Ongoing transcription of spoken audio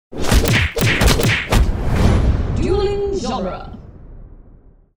genre.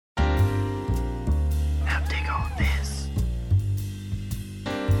 Now dig all this.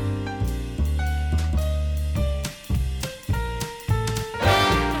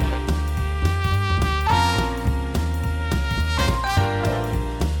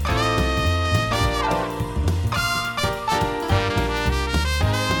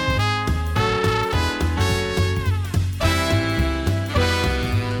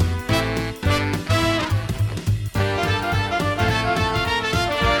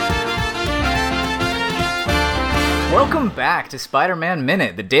 Welcome back to Spider-Man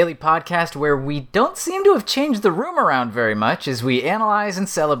Minute, the daily podcast where we don't seem to have changed the room around very much as we analyze and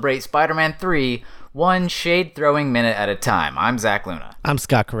celebrate Spider-Man 3, one shade-throwing minute at a time. I'm Zach Luna. I'm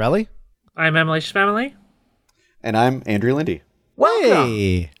Scott Corelli. I'm Emily Schmemily. And I'm Andrew Lindy. Welcome!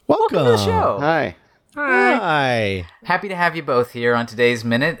 Hey, Welcome to the show! Hi. Hi. Happy to have you both here on today's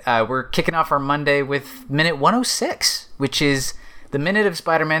Minute. We're kicking off our Monday with Minute 106, which is the Minute of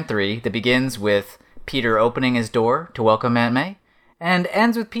Spider-Man 3 that begins with Peter opening his door to welcome Aunt May, and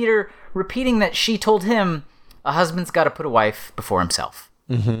ends with Peter repeating that she told him a husband's got to put a wife before himself.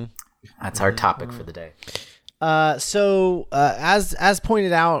 Mm-hmm. That's our topic for the day. So as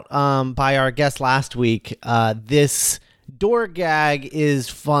pointed out by our guest last week, this door gag is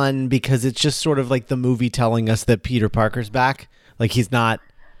fun because it's just sort of like the movie telling us that Peter Parker's back. Like he's not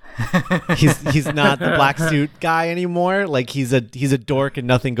the black suit guy anymore. Like he's a dork and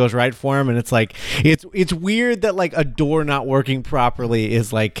nothing goes right for him. And it's like it's weird that like a door not working properly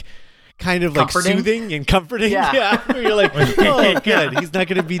is like kind of comforting? like soothing and comforting. Yeah. Where you're like, oh, good. He's not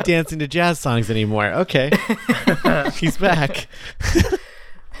going to be dancing to jazz songs anymore. Okay, he's back.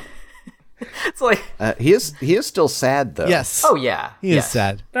 It's like, He is still sad though. Yes. oh yeah, He is yes.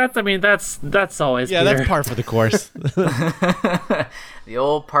 sad. That's always Yeah, Peter. that's par for the course. The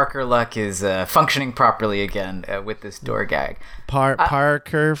old Parker luck is functioning properly again with this door gag.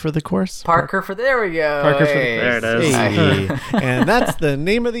 Parker for the course. Parker for there we go. Parker for the Hey. There it is. Hey. And that's the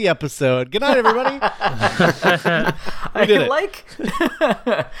name of the episode. Good night, everybody. I did it. like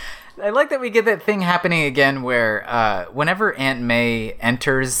I like that we get that thing happening again where whenever Aunt May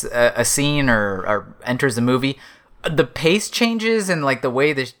enters a scene or enters a movie, the pace changes and like the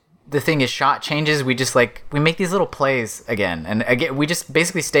way the thing is shot changes. We just we make these little plays again, and again we just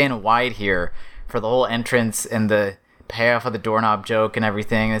basically stay in a wide here for the whole entrance and the payoff of the doorknob joke and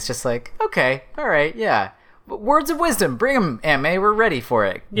everything. It's just like, okay, all right, yeah, words of wisdom, bring them, Aunt May, we're ready for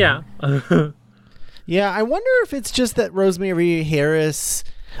it. Yeah. Yeah, I wonder if it's just that Rosemary Harris.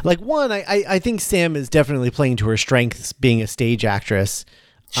 Like, one, I think Sam is definitely playing to her strengths being a stage actress.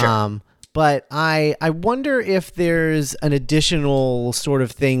 Sure. But I wonder if there's an additional sort of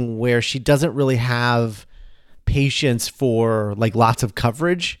thing where she doesn't really have patience for like lots of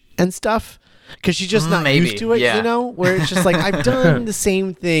coverage and stuff. Because she's just not maybe, used to it, yeah. you know? Where it's just like, I've done the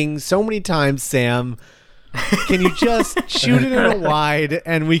same thing so many times, Sam. Can you just shoot it in a wide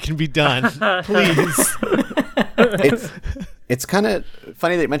and we can be done, please? It's kind of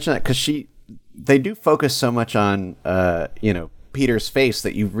funny that you mentioned that because they do focus so much on Peter's face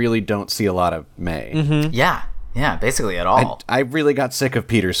that you really don't see a lot of May. Mm-hmm. Yeah, basically at all. I really got sick of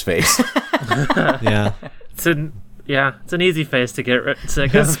Peter's face. Yeah. It's an easy face to get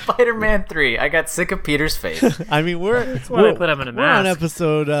sick of. Spider-Man 3. I got sick of Peter's face. I mean, why they put him in a we're on mask.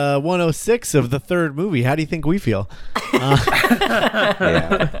 episode 106 of the third movie. How do you think we feel?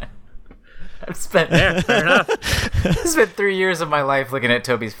 Yeah. I've spent Fair enough. spent 3 years of my life looking at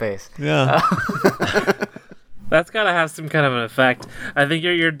Toby's face. Yeah. That's gotta have some kind of an effect. I think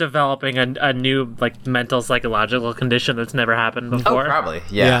you're developing a new like mental psychological condition that's never happened Oh, before. probably.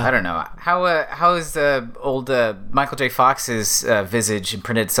 Yeah, Yeah. I don't know. How is old Michael J. Fox's visage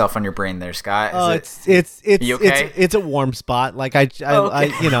imprinted itself on your brain there, Scott? Is It's You okay? it's a warm spot. Like I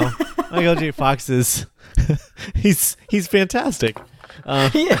Michael J. Fox is he's fantastic.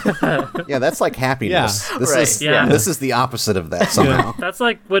 Yeah, that's like happiness. Yeah. This Right. is Yeah. this is the opposite of that somehow. That's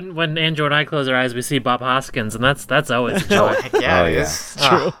like when Andrew and I close our eyes, we see Bob Hoskins, and that's always a joy. Heck yeah, Oh, it yeah. is.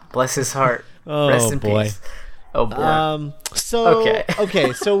 True. Bless his heart. Oh, Rest in boy. peace. Oh boy.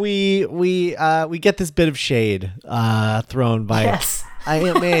 So we get this bit of shade thrown by Yes.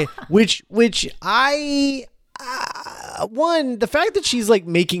 Aunt May, which I one, the fact that she's like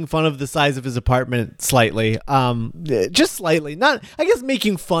making fun of the size of his apartment slightly, just slightly, not, I guess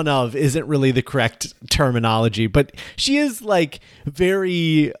making fun of isn't really the correct terminology, but she is like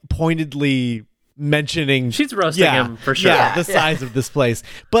very pointedly mentioning She's roasting him for sure. Yeah, the size of this place.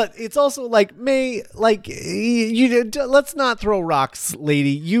 But it's also like, May, like, let's not throw rocks,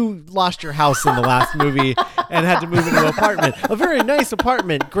 lady. You lost your house in the last movie and had to move into an apartment. A very nice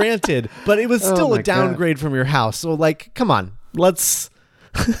apartment, granted, but it was still a downgrade from your house. So, like, come on, let's...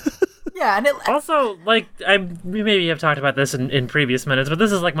 Yeah, and Also, like, we maybe have talked about this in previous minutes, but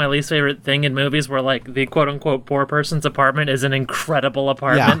this is like my least favorite thing in movies where like the quote unquote poor person's apartment is an incredible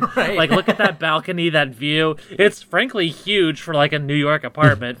apartment. Yeah. Right. Like, look at that balcony, that view. It's frankly huge for like a New York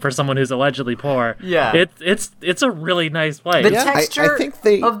apartment for someone who's allegedly poor. Yeah. It's a really nice place. the Yeah, texture I think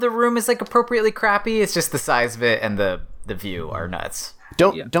they- of the room is like appropriately crappy. It's just the size of it and the view are nuts.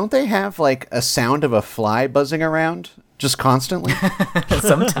 Don't they have like a sound of a fly buzzing around just constantly?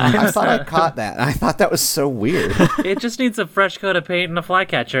 Sometimes. I thought I caught that. I thought that was so weird. It just needs a fresh coat of paint and a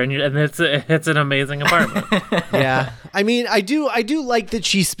flycatcher, and it's an amazing apartment. Yeah. I mean, I do like that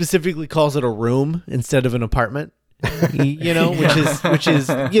she specifically calls it a room instead of an apartment. You know, which is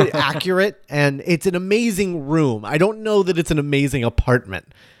accurate, and it's an amazing room. I don't know that it's an amazing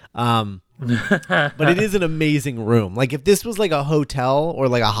apartment. But it is an amazing room. Like if this was like a hotel or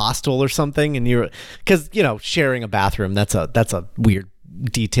like a hostel or something, and because sharing a bathroom, that's a weird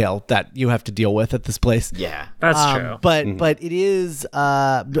detail that you have to deal with at this place. Yeah. That's true. But it is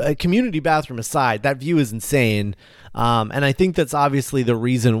a community bathroom aside, that view is insane. And I think that's obviously the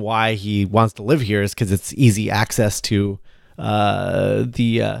reason why he wants to live here is because it's easy access to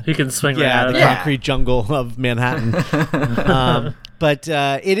the He can swing right yeah, out of the there. concrete jungle of Manhattan. But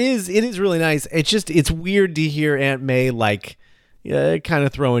it is really nice. It's weird to hear Aunt May like kind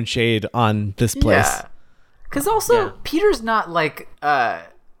of throwing shade on this place. Yeah. Because also, Peter's not like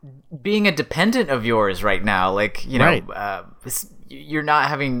being a dependent of yours right now. Like, Right. You're not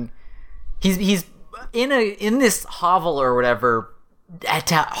having. He's in this hovel or whatever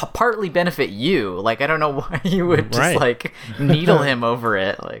to partly benefit you. Like, I don't know why you would just like needle him over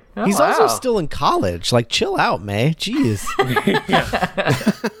it. Like, oh, He's wow. also still in college. Like, chill out, May. Jeez.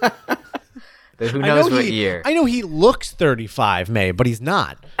 Who knows what he, year? I know he looks 35, May, but he's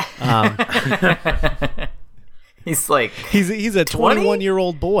not. He's like He's a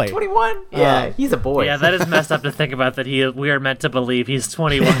 21-year-old boy. 21. Yeah, he's a boy. Yeah, that is messed up to think about that we are meant to believe he's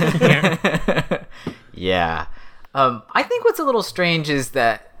 21 here. Yeah. I think what's a little strange is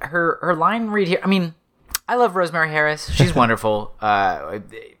that her line read here. I mean, I love Rosemary Harris. She's wonderful.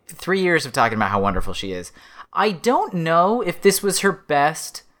 3 years of talking about how wonderful she is. I don't know if this was her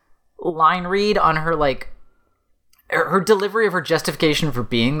best line read on her, like, her delivery of her justification for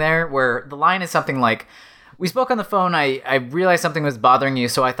being there, where the line is something like, we spoke on the phone, I realized something was bothering you,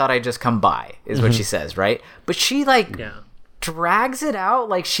 so I thought I'd just come by, is what she says, right? But she, like, drags it out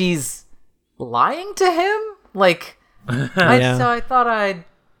like she's lying to him. Like, so I thought I'd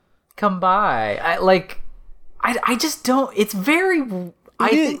come by. I just don't. It's very.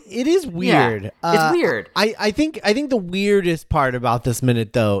 It is weird. Yeah, it's weird. I think the weirdest part about this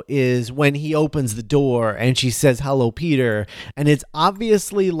minute though is when he opens the door and she says hello, Peter, and it's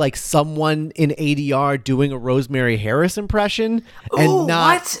obviously like someone in ADR doing a Rosemary Harris impression and Ooh,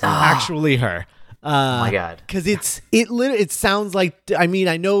 not what? actually her. Oh my god! Because it sounds like, I mean,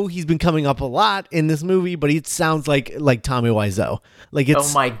 I know he's been coming up a lot in this movie, but it sounds like Tommy Wiseau. Like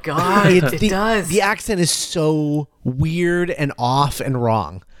it's Oh my god! It does. The accent is so weird and off and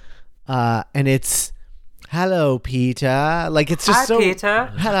wrong, and it's hello, Peter. Like it's just Hi, so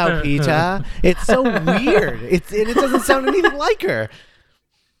Peter. Hello, Peter. It's so weird. It doesn't sound anything like her.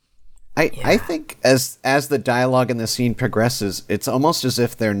 I think as the dialogue in the scene progresses, it's almost as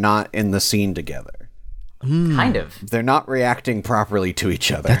if they're not in the scene together. Kind of. They're not reacting properly to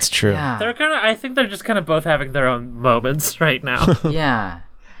each other. That's true. Yeah. I think they're just kind of both having their own moments right now. Yeah.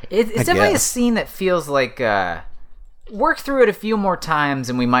 It's definitely a guess. scene that feels like work through it a few more times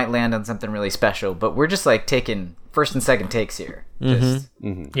and we might land on something really special, but we're just like taking first and second takes here. Just,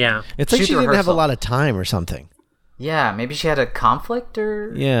 Yeah. It's like Shoot she the didn't have a rehearsal. lot of time or something. yeah, maybe she had a conflict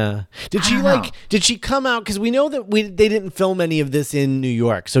or Yeah. Did she don't know. did she come out, because we know that they didn't film any of this in New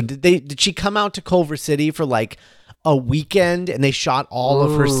York. So did she come out to Culver City for like a weekend and they shot all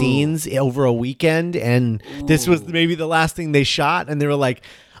of her scenes over a weekend, and this was maybe the last thing they shot, and they were like,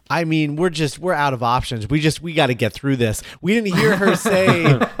 I mean, we're out of options. We got to get through this. We didn't hear her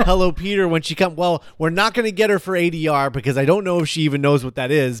say hello, Peter, when she come. Well, we're not going to get her for ADR because I don't know if she even knows what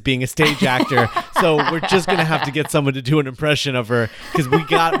that is, being a stage actor. So we're just going to have to get someone to do an impression of her because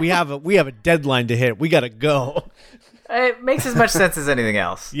we have a deadline to hit. We got to go. it makes as much sense as anything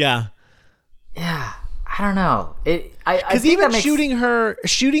else. Yeah. Yeah. I don't know. I Because think even that makes,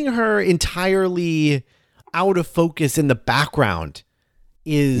 shooting her entirely out of focus in the background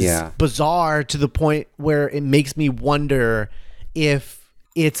is Yeah. bizarre to the point where it makes me wonder if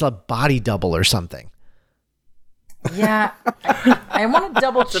it's a body double or something. Yeah, I want to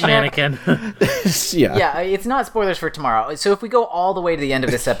double It's a check. mannequin. Yeah. Yeah, it's not spoilers for tomorrow. So if we go all the way to the end of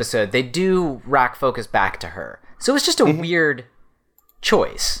this episode, they do rack focus back to her. So it's just a weird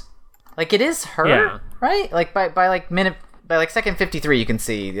choice. Like, it is her, Yeah. right? Like by second 53, you can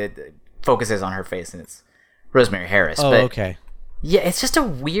see that it focuses on her face, and it's Rosemary Harris. Oh, but okay. yeah, it's just a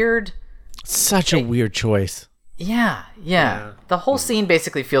weird. Such a weird choice. Yeah. The whole scene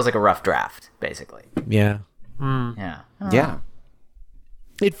basically feels like a rough draft. Basically, Yeah. yeah. Yeah.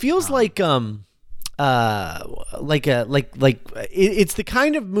 It feels like it's the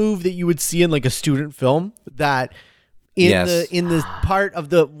kind of move that you would see in like a student film that Yes. in the part of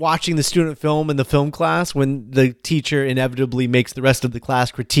the watching the student film in the film class when the teacher inevitably makes the rest of the class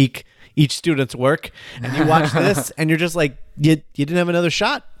critique each student's work, and you watch this and you're just like, you didn't have another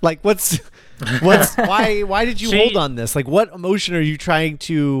shot? Like, what's why did you hold on this? Like, what emotion are you trying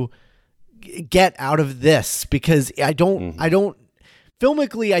to get out of this? Because I don't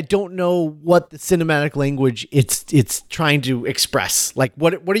filmically, I don't know what the cinematic language it's trying to express. Like,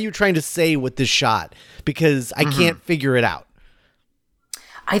 what are you trying to say with this shot? Because I can't figure it out.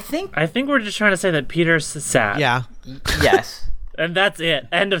 I think I think we're just trying to say that Peter's sad. Yeah. yes. And that's it.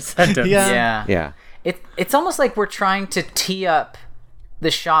 End of sentence. Yeah. Yeah. Yeah. It's almost like we're trying to tee up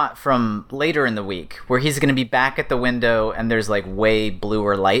the shot from later in the week where he's going to be back at the window and there's like way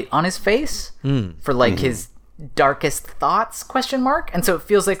bluer light on his face for like his darkest thoughts ? And so it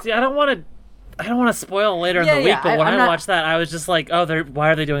feels like See, I don't want to spoil later in the week, but when I watched that, I was just like, oh,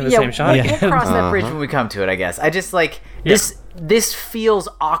 why are they doing the same shot we'll again? cross that bridge when we come to it, I guess. I just like this feels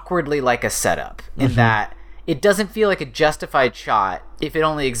awkwardly like a setup in that it doesn't feel like a justified shot if it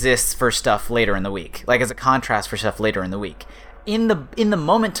only exists for stuff later in the week, like as a contrast for stuff later in the week. In the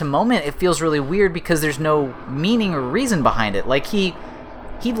moment to moment, it feels really weird because there's no meaning or reason behind it. Like he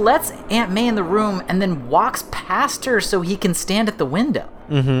lets Aunt May in the room and then walks past her so he can stand at the window.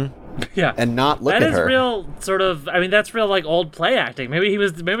 Yeah. And not look That at is her. real sort of, I mean, that's real like old play acting. Maybe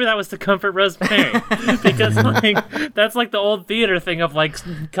that was to comfort Rosemary. Because like that's like the old theater thing of like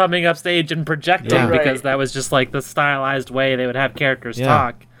coming up stage and projecting Yeah. because Right. that was just like the stylized way they would have characters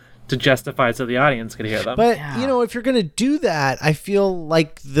talk to justify so the audience could hear them. But, if you're going to do that, I feel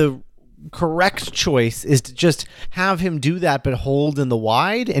like the correct choice is to just have him do that, but hold in the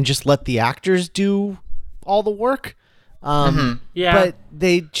wide and just let the actors do all the work. Yeah. But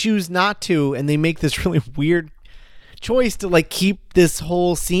they choose not to, and they make this really weird choice to like keep this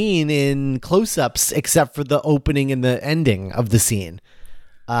whole scene in close-ups except for the opening and the ending of the scene.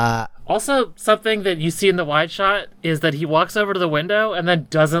 Also, something that you see in the wide shot is that he walks over to the window and then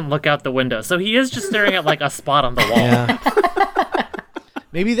doesn't look out the window. So he is just staring at like a spot on the wall. Yeah.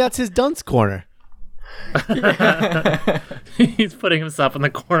 Maybe that's his dunce corner. He's putting himself in the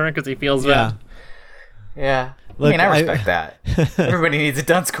corner because he feels bad. Yeah. Look, I respect that. Everybody needs a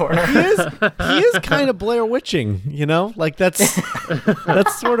dunce corner. He is kind of Blair Witching, Like that's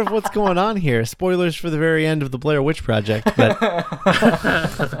sort of what's going on here. Spoilers for the very end of the Blair Witch Project, but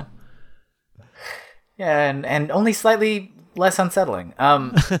Yeah, and only slightly less unsettling.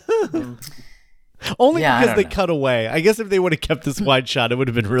 only Yeah, I because don't they know. cut away. I guess if they would have kept this wide shot, it would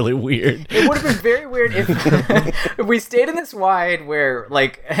have been really weird. It would have been very weird if we stayed in this wide where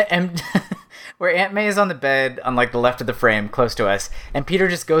like where Aunt May is on the bed on like the left of the frame close to us, and Peter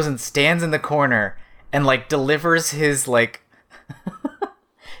just goes and stands in the corner and like delivers his like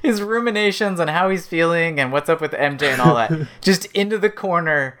his ruminations on how he's feeling and what's up with MJ and all that just into the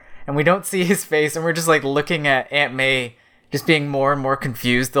corner, and we don't see his face, and we're just like looking at Aunt May just being more and more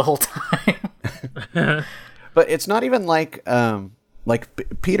confused the whole time. But it's not even like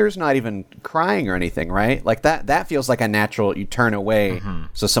Peter's not even crying or anything, right? Like that feels like a natural, you turn away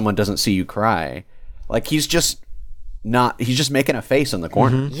so someone doesn't see you cry. Like he's just making a face in the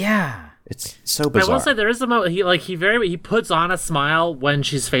corner. Yeah. It's so I bizarre. will say there is a moment he puts on a smile when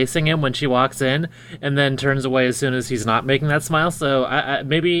she's facing him when she walks in, and then turns away as soon as he's not making that smile. So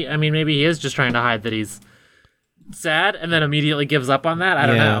maybe he is just trying to hide that he's sad, and then immediately gives up on that. I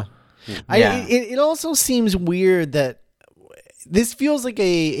don't know. Yeah. It also seems weird that this feels like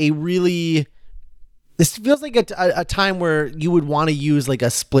a time where you would want to use like a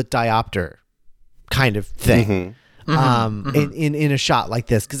split diopter kind of thing. In a shot like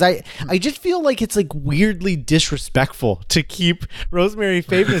this, because I just feel like it's like weirdly disrespectful to keep Rosemary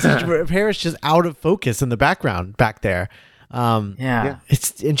Harris just out of focus in the background back there. Yeah.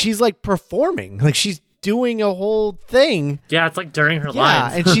 And she's like performing, like she's doing a whole thing. Yeah, it's like during her Yeah,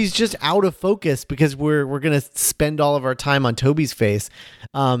 lines. and she's just out of focus because we're gonna spend all of our time on Toby's face.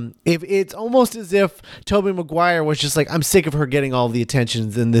 If it's almost as if Tobey Maguire was just like, I'm sick of her getting all the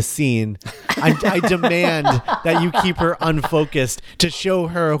attentions in this scene. I demand that you keep her unfocused to show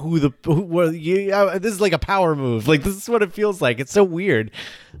her this is like a power move. Like, this is what it feels like. It's so weird.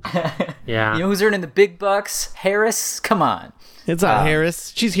 Yeah. You know who's earning the big bucks? Harris. Come on. It's not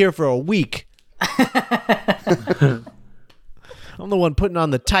Harris. She's here for a week. I'm the one putting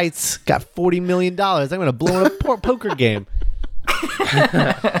on the tights. Got $40 million. I'm going to blow in a poker game.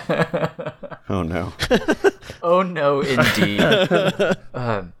 Oh no. Oh no, indeed.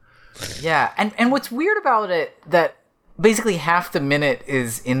 Yeah, and what's weird about it that basically half the minute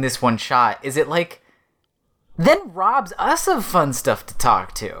is in this one shot is it like then robs us of fun stuff to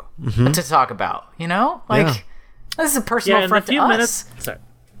talk to about. You know, like Yeah. this is a personal affront to us. Minutes. Sorry.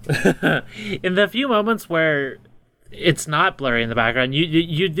 In the few moments where it's not blurry in the background,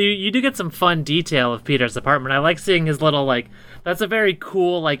 you do get some fun detail of Peter's apartment. I like seeing his little that's a very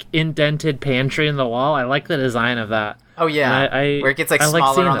cool indented pantry in the wall. I like the design of that. Oh yeah, And where it gets I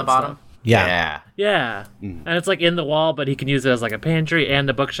smaller seeing on the that bottom. stuff. Yeah. Yeah, and it's in the wall, but he can use it as a pantry and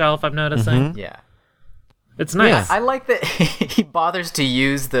a bookshelf. I'm noticing. Yeah. It's nice. I like that he bothers to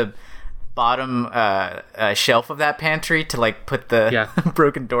use the bottom shelf of that pantry to put the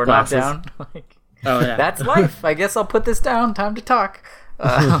broken doorknob Glasses. down. Oh yeah, That's life. I guess I'll put this down. Time to talk.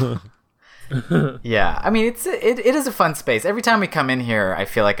 Yeah, I mean it is a fun space. Every time we come in here, I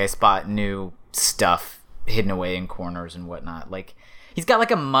feel like I spot new stuff hidden away in corners and whatnot. Like he's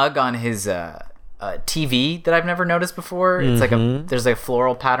got a mug on his TV that I've never noticed before. It's there's a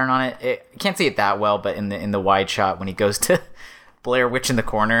floral pattern on it. I can't see it that well, but in the wide shot when he goes to Blair Witch in the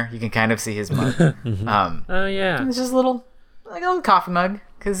corner, you can kind of see his mug. oh yeah. It's just a little coffee mug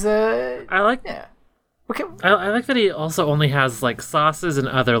because I like. yeah. Okay. I like that he also only has sauces and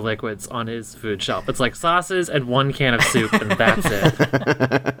other liquids on his food shelf. It's sauces and one can of soup, and that's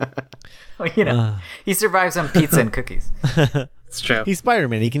it. Well, he survives on pizza and cookies. It's true. He's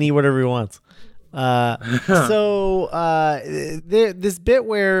Spider-Man. He can eat whatever he wants. So this bit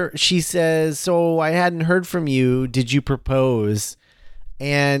where she says, "So I hadn't heard from you. Did you propose?"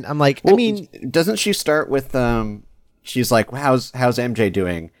 And I'm like, Well, I mean, doesn't she start with she's like, how's MJ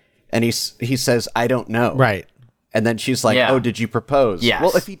doing? And he says, I don't know. right. And then she's like, Yeah. oh, did you propose? Yes.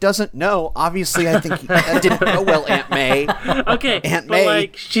 Well, if he doesn't know, obviously I think that didn't go well, Aunt May. Okay, Aunt but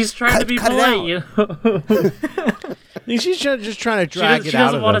May, she's trying to be cut it polite. out. You know? She's just trying to She drag it out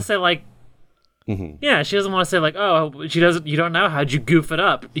doesn't of want him. to say yeah, she doesn't want to say oh, she doesn't. You don't know, how'd you goof it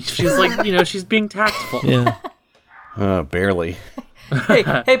up? She's she's being tactful. Yeah. Barely.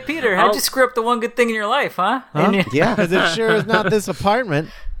 Hey, Peter, how'd you screw up the one good thing in your life, huh? And you- Yeah. Because it sure is not this apartment.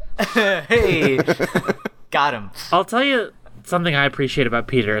 hey, got him. I'll tell you something I appreciate about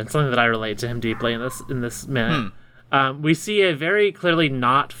Peter, and something that I relate to him deeply in this minute. We see a very clearly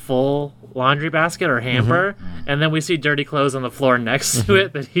not full laundry basket or hamper, and then we see dirty clothes on the floor next to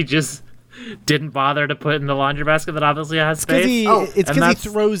it that he just didn't bother to put in the laundry basket that obviously has space. It's because he that's-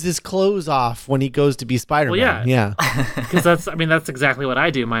 throws his clothes off when he goes to be Spider-Man. Well, yeah. Because that's exactly what I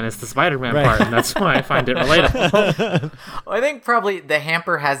do, minus the Spider-Man Right. part, and that's why I find it relatable. Well, I think probably the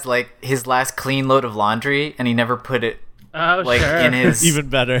hamper has his last clean load of laundry, and he never put it Oh, sure. in his. Even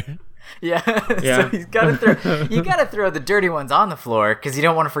better. Yeah. Yeah. So he's got to throw. You got to throw the dirty ones on the floor because you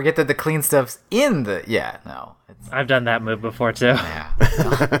don't want to forget that the clean stuff's in the. Yeah. No. I've done that move before too.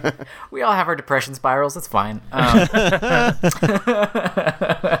 Yeah. We all have our depression spirals. It's fine.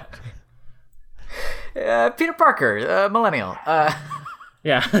 Peter Parker, millennial.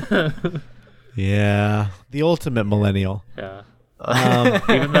 Yeah. Yeah. The ultimate millennial. Yeah.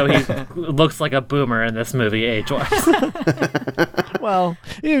 Even though he looks like a boomer in this movie age-wise. Well,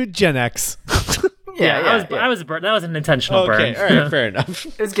 Gen X. Yeah. I was burnt. That was an intentional burn. All right, fair enough.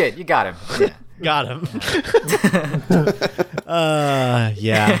 It was good. You got him. Yeah. Got him.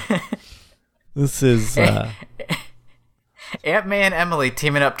 Yeah. This is Aunt May and Emily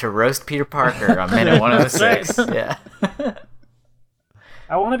teaming up to roast Peter Parker on minute 106. Yeah.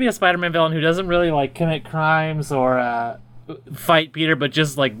 I want to be a Spider-Man villain who doesn't really commit crimes or fight Peter, but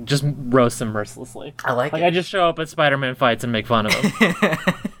just roast him mercilessly. I like it. I just show up at Spider-Man fights and make fun of him.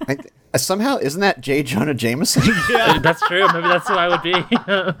 Somehow, isn't that J. Jonah Jameson? That's true. Maybe that's who I would be.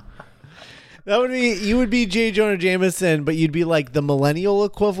 that would be you would be J. Jonah Jameson, but you'd be like the millennial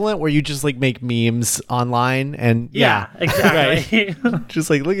equivalent where you just make memes online and Yeah, exactly. right. Just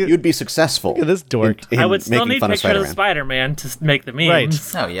look at You'd be successful. this dork. in I would still making need fun pictures of Spider-Man. Spider-Man to make the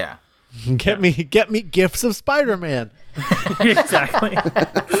memes. Oh, yeah. Get me gifts of Spider-Man. Exactly.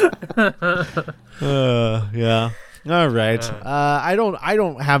 Yeah. All right. I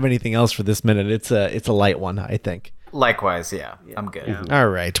don't have anything else for this minute. It's a light one, I think. Likewise, yeah. I'm good. All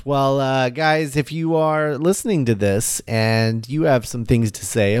right. Well, guys, if you are listening to this and you have some things to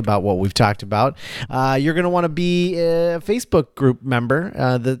say about what we've talked about, you're going to want to be a Facebook group member.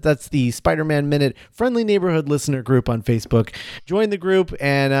 That's the Spider-Man Minute Friendly Neighborhood Listener Group on Facebook. Join the group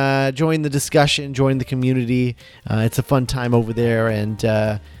and join the discussion, join the community. It's a fun time over there,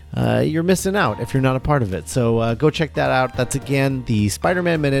 and you're missing out if you're not a part of it. So go check that out. That's, again, the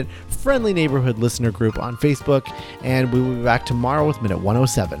Spider-Man Minute Friendly Neighborhood Listener Group on Facebook. And we will be back tomorrow with Minute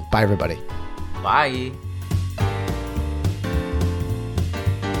 107. Bye, everybody. Bye.